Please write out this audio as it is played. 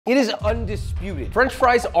It is undisputed. French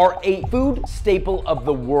fries are a food staple of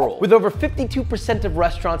the world, with over 52% of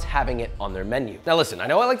restaurants having it on their menu. Now listen, I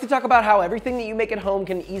know I like to talk about how everything that you make at home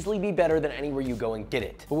can easily be better than anywhere you go and get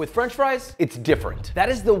it. But with French fries, it's different. That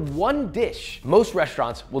is the one dish most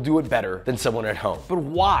restaurants will do it better than someone at home. But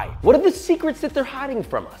why? What are the secrets that they're hiding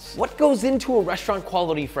from us? What goes into a restaurant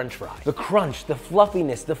quality French fry? The crunch, the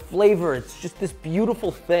fluffiness, the flavor, it's just this beautiful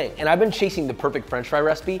thing. And I've been chasing the perfect French fry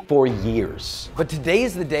recipe for years. But today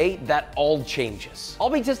is the day that all changes. I'll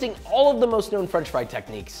be testing all of the most known French fry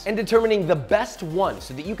techniques and determining the best one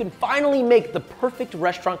so that you can finally make the perfect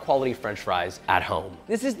restaurant quality French fries at home.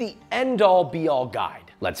 This is the end-all be-all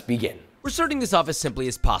guide. Let's begin. We're starting this off as simply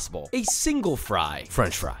as possible. A single fry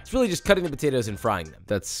French fry. It's really just cutting the potatoes and frying them.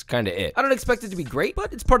 That's kind of it. I don't expect it to be great,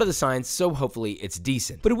 but it's part of the science, so hopefully it's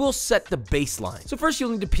decent. But it will set the baseline. So first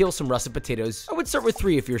you'll need to peel some russet potatoes. I would start with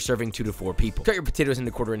 3 if you're serving 2 to 4 people. Cut your potatoes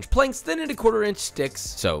into 1/4-inch planks, then into 1/4-inch sticks,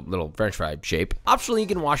 so little French fry shape. Optionally, you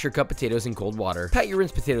can wash your cut potatoes in cold water. Pat your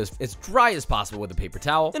rinsed potatoes as dry as possible with a paper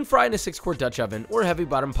towel, then fry in a 6-quart Dutch oven or a heavy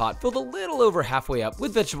bottom pot filled a little over halfway up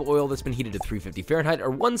with vegetable oil that's been heated to 350 Fahrenheit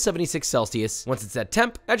or 176 Celsius. Once it's at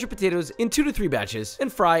temp, add your potatoes in 2 to 3 batches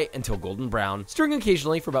and fry until golden brown, stirring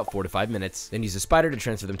occasionally for about 4 to 5 minutes. Then use a spider to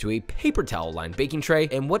transfer them to a paper towel lined baking tray.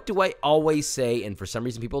 And what do I always say, and for some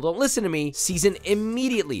reason people don't listen to me, season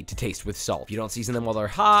immediately to taste with salt. If you don't season them while they're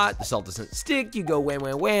hot, the salt doesn't stick, you go wah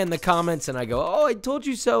wah wah in the comments and I go, oh, I told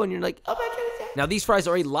you so, and you're like, oh my goodness. Now these fries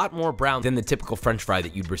are a lot more brown than the typical French fry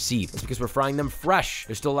that you'd receive. It's because we're frying them fresh.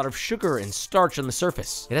 There's still a lot of sugar and starch on the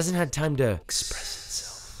surface. It hasn't had time to express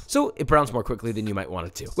itself. So it browns more quickly than you might want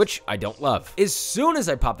it to, which I don't love. As soon as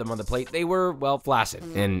I popped them on the plate, they were, well, flaccid.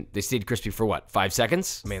 And they stayed crispy for what, 5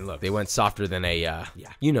 seconds? I mean, look, they went softer than a, yeah,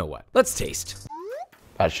 you know what. Let's taste.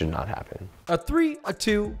 That should not happen. A 3, a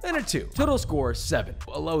 2, and a 2. Total score 7.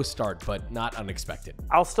 A low start, but not unexpected.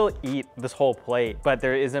 I'll still eat this whole plate, but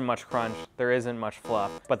there isn't much crunch, there isn't much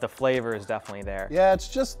fluff, but the flavor is definitely there. Yeah, it's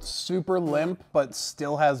just super limp, but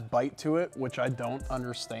still has bite to it, which I don't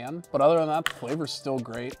understand. But other than that, the flavor's still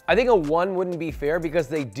great. I think a 1 wouldn't be fair because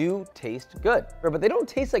they do taste good, but they don't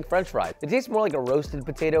taste like French fries. They taste more like a roasted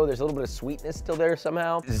potato. There's a little bit of sweetness still there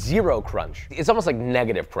somehow. 0 crunch. It's almost like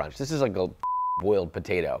negative crunch. This is like a boiled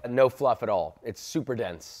potato. No fluff at all. It's super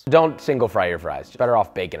dense. Don't single fry your fries. Better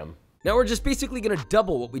off baking them. Now we're just basically gonna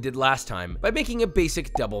double what we did last time by making a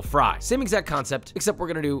basic double fry. Same exact concept, except we're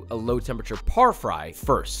gonna do a low temperature par fry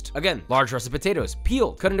first. Again, large russet potatoes,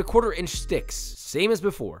 peeled, cut into 1/4-inch sticks. Same as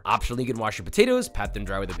before. Optionally, you can wash your potatoes, pat them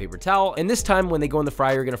dry with a paper towel, and this time when they go in the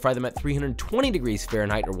fryer, you're gonna fry them at 320 degrees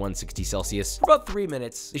Fahrenheit or 160 Celsius for about 3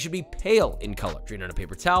 minutes. They should be pale in color. Drain on a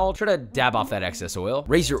paper towel, try to dab off that excess oil.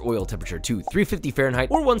 Raise your oil temperature to 350 Fahrenheit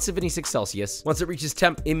or 176 Celsius. Once it reaches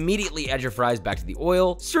temp, immediately add your fries back to the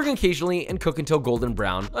oil, stirring occasionally, and cook until golden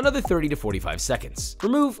brown, another 30 to 45 seconds.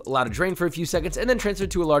 Remove, allow to drain for a few seconds, and then transfer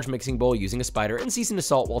to a large mixing bowl using a spider and season to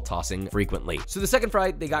salt while tossing frequently. So the second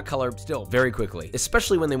fry, they got color still very quickly,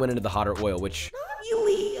 especially when they went into the hotter oil, which not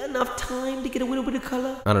really enough time to get a little bit of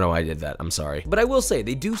color. I don't know why I did that, I'm sorry. But I will say,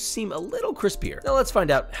 they do seem a little crispier. Now let's find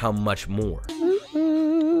out how much more.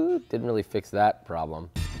 Didn't really fix that problem.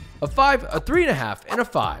 A 5, a 3.5, and a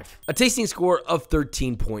 5. A tasting score of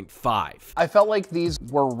 13.5. I felt like these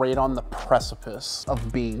were right on the precipice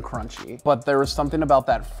of being crunchy, but there was something about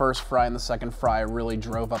that first fry and the second fry really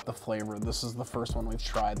drove up the flavor. This is the first one we've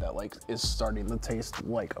tried that like is starting to taste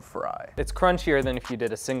like a fry. It's crunchier than if you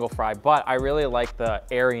did a single fry, but I really like the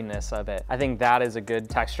airiness of it. I think that is a good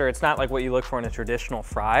texture. It's not like what you look for in a traditional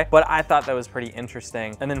fry, but I thought that was pretty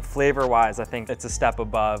interesting. And then flavor-wise, I think it's a step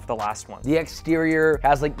above the last one. The exterior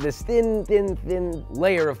has like this thin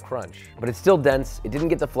layer of crunch, but it's still dense. It didn't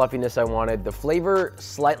get the fluffiness I wanted. The flavor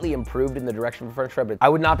slightly improved in the direction of French fry, but I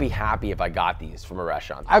would not be happy if I got these from a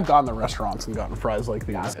restaurant. I've gone to restaurants and gotten fries like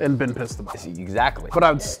these and been pissed about it. Exactly. But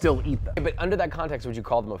I would still eat them. But under that context, would you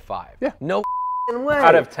call them a 5? Yeah. No way.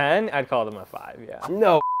 Out of 10, I'd call them a 5, yeah.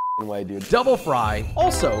 No way, dude. Double fry,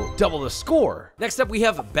 also double the score. Next up, we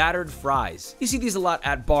have battered fries. You see these a lot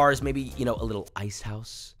at bars, maybe, you know, a little ice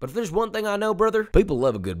house. But if there's one thing I know, brother, people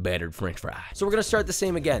love a good battered French fry. So we're gonna start the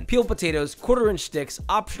same again. Peel potatoes, 1/4-inch sticks,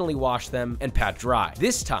 optionally wash them, and pat dry.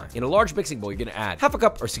 This time, in a large mixing bowl, you're gonna add 1/2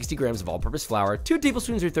 cup or 60 grams of all-purpose flour, 2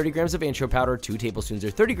 tablespoons or 30 grams of ancho powder, 2 tablespoons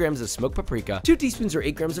or 30 grams of smoked paprika, 2 teaspoons or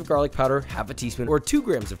 8 grams of garlic powder, 1/2 teaspoon or 2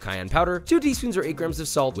 grams of cayenne powder, 2 teaspoons or 8 grams of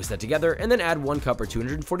salt. Whisk that together, and then add 1 cup or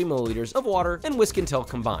 240 milliliters of water, and whisk until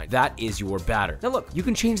combined. That is your batter. Now look, you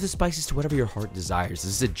can change the spices to whatever your heart desires.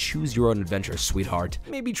 This is a choose your own adventure, sweetheart.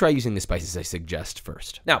 Maybe try using the spices I suggest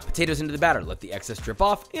first. Now, potatoes into the batter. Let the excess drip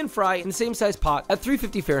off and fry in the same size pot at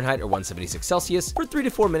 350 Fahrenheit or 176 Celsius for 3 to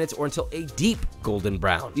 4 minutes or until a deep golden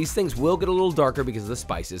brown. These things will get a little darker because of the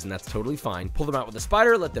spices, and that's totally fine. Pull them out with a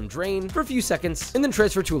spider, let them drain for a few seconds, and then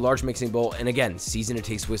transfer to a large mixing bowl, and again, season to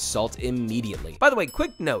taste with salt immediately. By the way,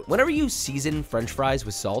 quick note, whenever you season French fries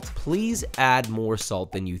with salt, please add more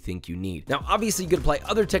salt than you think you need. Now, obviously, you could apply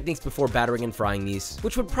other techniques before battering and frying these,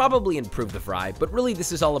 which would probably improve the fry, but really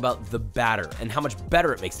this is all about the batter and how much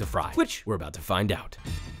better it makes the fry, which we're about to find out.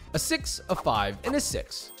 A 6, a 5, and a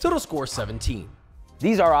 6. Total score 17.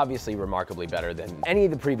 These are obviously remarkably better than any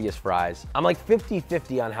of the previous fries. I'm like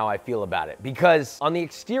 50-50 on how I feel about it, because on the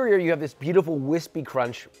exterior you have this beautiful wispy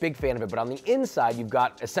crunch, big fan of it, but on the inside you've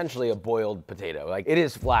got essentially a boiled potato. Like, it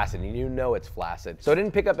is flaccid, and you know it's flaccid. So I didn't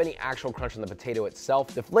pick up any actual crunch on the potato itself.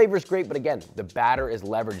 The flavor is great, but again, the batter is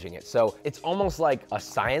leveraging it. So it's almost like a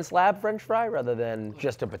science lab French fry rather than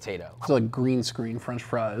just a potato. It's like green screen French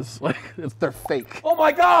fries. Like, they're fake. Oh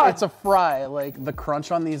my God! It's a fry. Like, the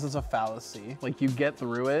crunch on these is a fallacy. Like, you get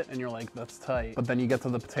through it and you're like, that's tight. But then you get to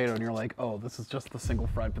the potato and you're like, oh, this is just the single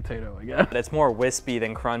fried potato again. It's more wispy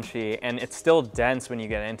than crunchy, and it's still dense when you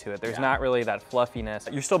get into it. There's not really that fluffiness.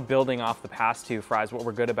 You're still building off the past two fries. What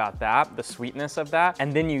we're good about that, the sweetness of that,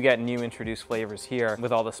 and then you get new introduced flavors here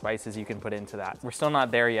with all the spices you can put into that. We're still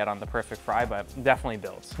not there yet on the perfect fry, but definitely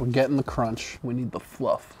builds. We're getting the crunch. We need the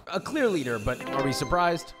fluff. A clear leader, but are we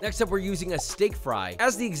surprised? Next up, we're using a steak fry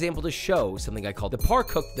as the example to show something I call the par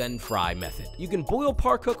cook then fry method. You can boil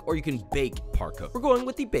par cook or you can bake par cook. We're going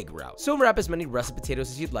with the bake route. So wrap as many russet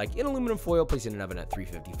potatoes as you'd like in aluminum foil, place in an oven at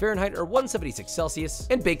 350 Fahrenheit or 176 Celsius,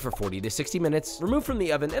 and bake for 40 to 60 minutes. Remove from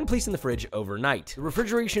the oven and place in the fridge overnight. The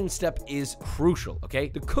refrigeration step is crucial, okay?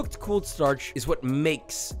 The cooked cooled starch is what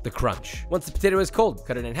makes the crunch. Once the potato is cold,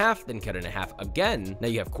 cut it in half, then cut it in half again. Now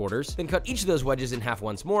you have quarters. Then cut each of those wedges in half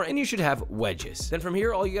once more, and you should have wedges. Then from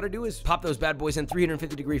here, all you gotta do is pop those bad boys in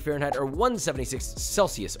 350 Fahrenheit or 176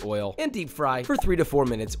 Celsius oil and deep fry for 3 to 4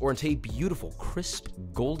 minutes or until a beautiful, crisp,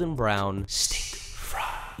 golden brown steak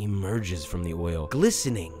fry emerges from the oil,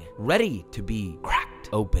 glistening, ready to be cracked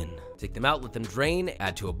open. Take them out, let them drain,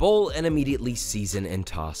 add to a bowl, and immediately season and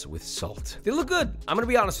toss with salt. They look good. I'm gonna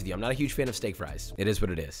be honest with you, I'm not a huge fan of steak fries. It is what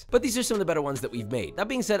it is. But these are some of the better ones that we've made. That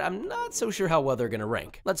being said, I'm not so sure how well they're gonna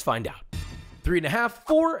rank. Let's find out. 3.5,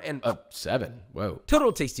 4, and 7. Whoa.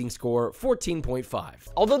 Total tasting score 14.5.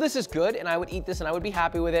 Although this is good and I would eat this and I would be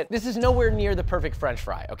happy with it, this is nowhere near the perfect French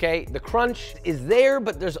fry, okay? The crunch is there,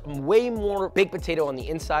 but there's way more baked potato on the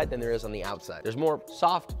inside than there is on the outside. There's more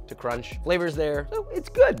soft to crunch, flavors there, so it's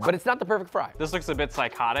good, but it's not the perfect fry. This looks a bit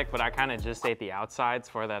psychotic, but I kind of just ate the outsides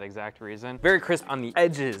for that exact reason. Very crisp on the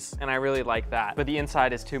edges, and I really like that. But the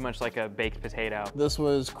inside is too much like a baked potato. This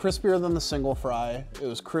was crispier than the single fry. It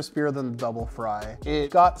was crispier than the double fry.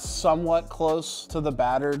 It got somewhat close to the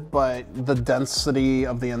battered, but the density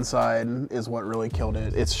of the inside is what really killed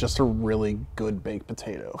it. It's just a really good baked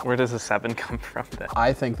potato. Where does a 7 come from then?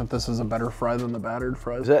 I think that this is a better fry than the battered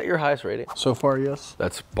fries. Is that your highest rating? So far, yes.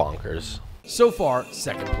 That's bonkers. So far,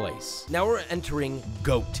 second place. Now we're entering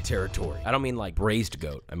goat territory. I don't mean like braised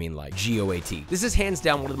goat, I mean like G-O-A-T. This is hands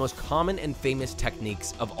down one of the most common and famous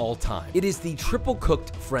techniques of all time. It is the triple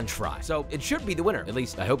cooked French fry. So it should be the winner, at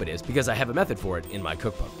least I hope it is, because I have a method for it in my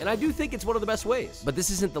cookbook. And I do think it's one of the best ways. But this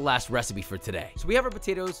isn't the last recipe for today. So we have our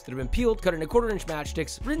potatoes that have been peeled, cut into 1/4-inch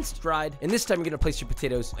matchsticks, rinsed, dried, and this time you're gonna place your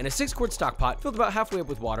potatoes in a 6-quart stock pot, filled about halfway up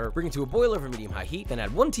with water, bring it to a boil over medium-high heat, then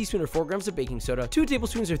add 1 teaspoon or 4 grams of baking soda, 2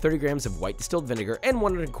 tablespoons or 30 grams of white distilled vinegar, and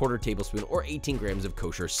 1 1/4 tablespoon or 18 grams of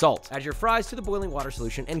kosher salt. Add your fries to the boiling water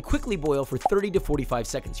solution and quickly boil for 30 to 45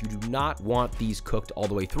 seconds. You do not want these cooked all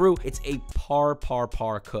the way through. It's a par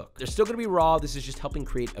cook. They're still gonna be raw. This is just helping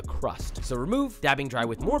create a crust. So remove, dabbing dry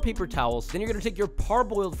with more paper towels. Then you're gonna take your par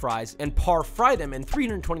boiled fries and par fry them in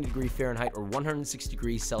 320 Fahrenheit or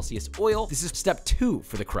 160 Celsius oil. This is step 2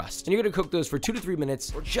 for the crust. And you're gonna cook those for 2 to 3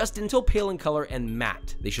 minutes or just until pale in color and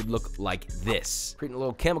matte. They should look like this. Creating a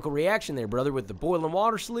little chemical reaction there, brother, with the boiling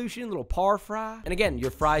water solution, little par fry. And again,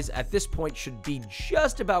 your fries at this point should be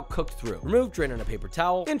just about cooked through. Remove, drain on a paper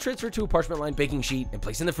towel, and transfer to a parchment-lined baking sheet and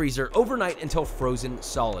place in the freezer overnight until frozen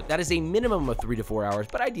solid. That is a minimum of 3 to 4 hours,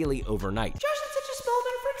 but ideally overnight. Josh, that's such a small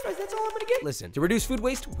amount of French fries, that's all I'm gonna get. Listen, to reduce food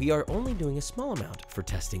waste, we are only doing a small amount for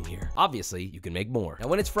testing here. Obviously, you can make more. Now,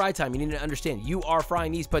 when it's fry time, you need to understand you are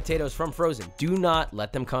frying these potatoes from frozen. Do not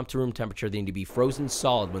let them come to room temperature. They need to be frozen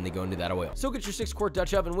solid when they go into that oil. So get your 6-quart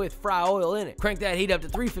Dutch oven with fry oil in it. Crank that heat up to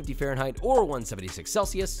 350 Fahrenheit or 176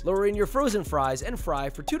 Celsius. Lower in your frozen fries and fry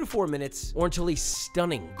for 2 to 4 minutes or until a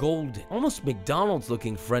stunning, golden, almost McDonald's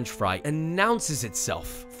looking French fry announces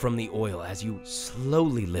itself from the oil as you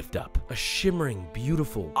slowly lift up a shimmering,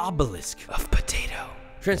 beautiful obelisk of potato.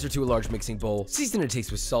 Transfer to a large mixing bowl, season to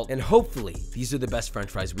taste with salt, and hopefully these are the best French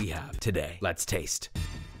fries we have today. Let's taste.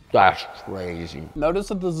 That's crazy. Notice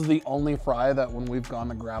that this is the only fry that when we've gone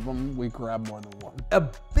to grab them, we grab more than one. A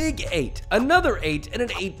big 8, another 8, and an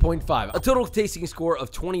 8.5. A total tasting score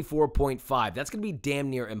of 24.5. That's gonna be damn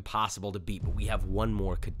near impossible to beat, but we have one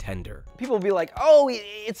more contender. People will be like, oh,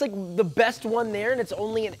 it's like the best one there and it's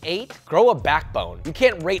only an 8. Grow a backbone. You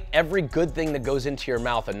can't rate every good thing that goes into your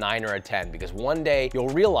mouth a 9 or a 10 because one day you'll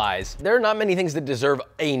realize there are not many things that deserve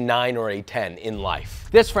a 9 or a 10 in life.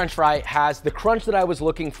 This French fry has the crunch that I was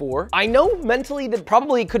looking for. I know mentally that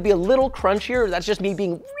probably it could be a little crunchier. That's just me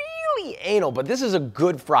being really anal, but this is a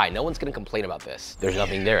good fry. No one's gonna complain about this. There's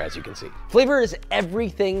nothing there, as you can see. Flavor is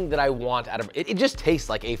everything that I want out of it. It just tastes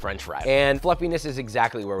like a French fry. And fluffiness is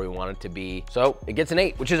exactly where we want it to be. So it gets an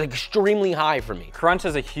 8, which is extremely high for me. Crunch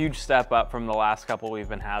is a huge step up from the last couple we've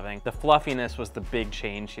been having. The fluffiness was the big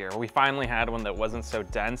change here. We finally had one that wasn't so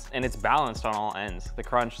dense and it's balanced on all ends. The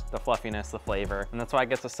crunch, the fluffiness, the flavor, and that's why it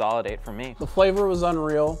gets a solid 8 from me. The flavor was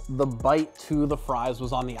unreal. The bite to the fries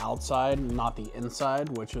was on the outside, not the inside,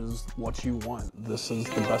 which is what you want. This is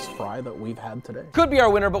the best fry that we've had today. Could be our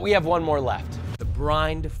winner, but we have one more left. The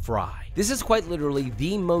brined fry. This is quite literally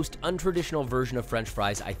the most untraditional version of French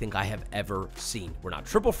fries I think I have ever seen. We're not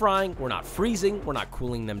triple frying, we're not freezing, we're not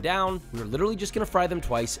cooling them down. We're literally just gonna fry them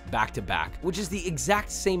twice back to back, which is the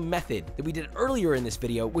exact same method that we did earlier in this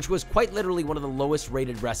video, which was quite literally one of the lowest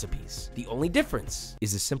rated recipes. The only difference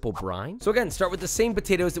is a simple brine. So again, start with the same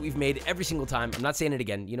potatoes that we've made every single time. I'm not saying it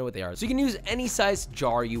again, you know what they are. So you can use any size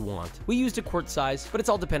jar you want. We used a quart size, but it's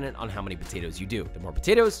all dependent on how many potatoes you do. The more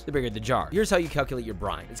potatoes, the bigger the jar. Here's how you calculate your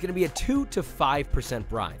brine. It's gonna be a 2 to 5%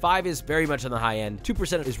 brine. 5 is very much on the high end,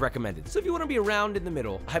 2% is recommended. So if you wanna be around in the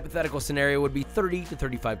middle, a hypothetical scenario would be 30 to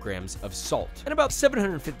 35 grams of salt and about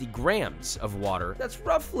 750 grams of water. That's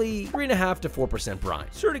roughly 3.5 to 4% brine.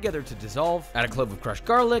 Stir together to dissolve. Add a clove of crushed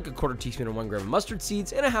garlic, a 1/4 teaspoon or 1 gram of mustard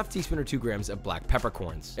seeds, and a 1/2 teaspoon or 2 grams of black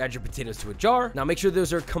peppercorns. Add your potatoes to a jar. Now make sure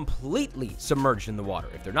those are completely submerged in the water.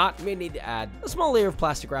 If they're not, you may need to add a small layer of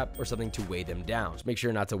plastic wrap or something to weigh them down. Just make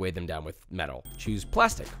sure not to weigh them down with metal. Choose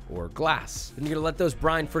plastic or glass. Then you're gonna let those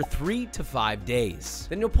brine for 3 to 5 days.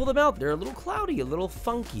 Then you'll pull them out. They're a little cloudy, a little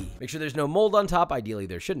funky. Make sure there's no mold on top. Ideally,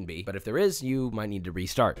 there shouldn't be, but if there is, you might need to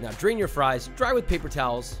restart. Now drain your fries, dry with paper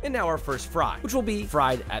towels, and now our first fry, which will be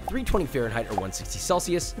fried at 320 Fahrenheit or 160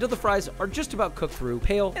 Celsius until the fries are just about cooked through,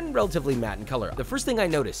 pale, and relatively matte in color. The first thing I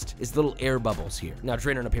noticed is little air bubbles here. Now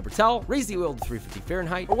drain on a paper towel, raise the oil to 350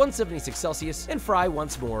 Fahrenheit or 176 Celsius, and fry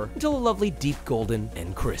once more until a lovely deep golden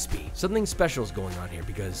and crispy. Something special is going on here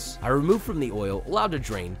because I removed from the oil, allowed to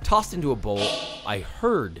drain, tossed into a bowl. I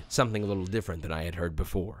heard something a little different than I had heard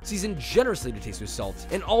before. Seasoned generously to taste with salt,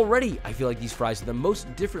 and already I feel like these fries are the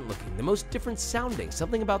most different looking, the most different sounding.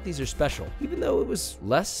 Something about these are special, even though it was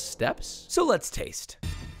less steps. So let's taste.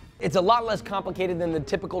 It's a lot less complicated than the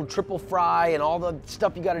typical triple fry and all the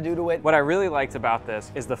stuff you gotta do to it. What I really liked about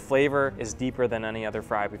this is the flavor is deeper than any other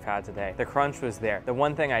fry we've had today. The crunch was there. The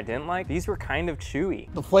one thing I didn't like, these were kind of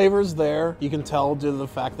chewy. The flavor's there. You can tell due to the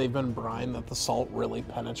fact they've been brined that the salt really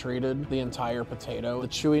penetrated the entire potato. The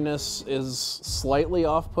chewiness is slightly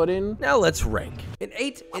off-putting. Now let's rank. An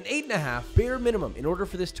 8, an 8.5, bare minimum. In order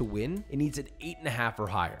for this to win, it needs an 8.5 or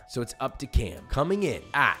higher. So it's up to Cam, coming in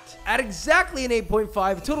at exactly an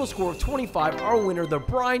 8.5, total score of 25, our winner, the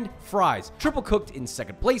brined fries. Triple cooked in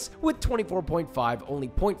second place with 24.5, only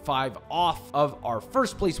 0.5 off of our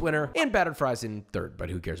first place winner, and battered fries in third, but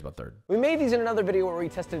who cares about third? We made these in another video where we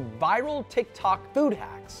tested viral TikTok food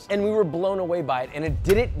hacks, and we were blown away by it, and it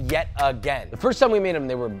did it yet again. The first time we made them,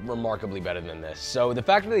 they were remarkably better than this. So the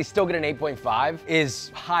fact that they still get an 8.5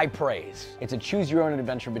 is high praise. It's a choose your own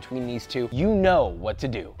adventure between these two. You know what to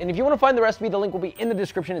do. And if you want to find the recipe, the link will be in the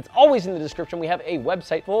description. It's always in the description. We have a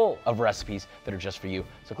website full of recipes that are just for you.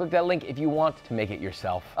 So click that link if you want to make it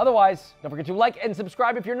yourself. Otherwise, don't forget to like and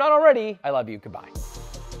subscribe if you're not already. I love you. Goodbye.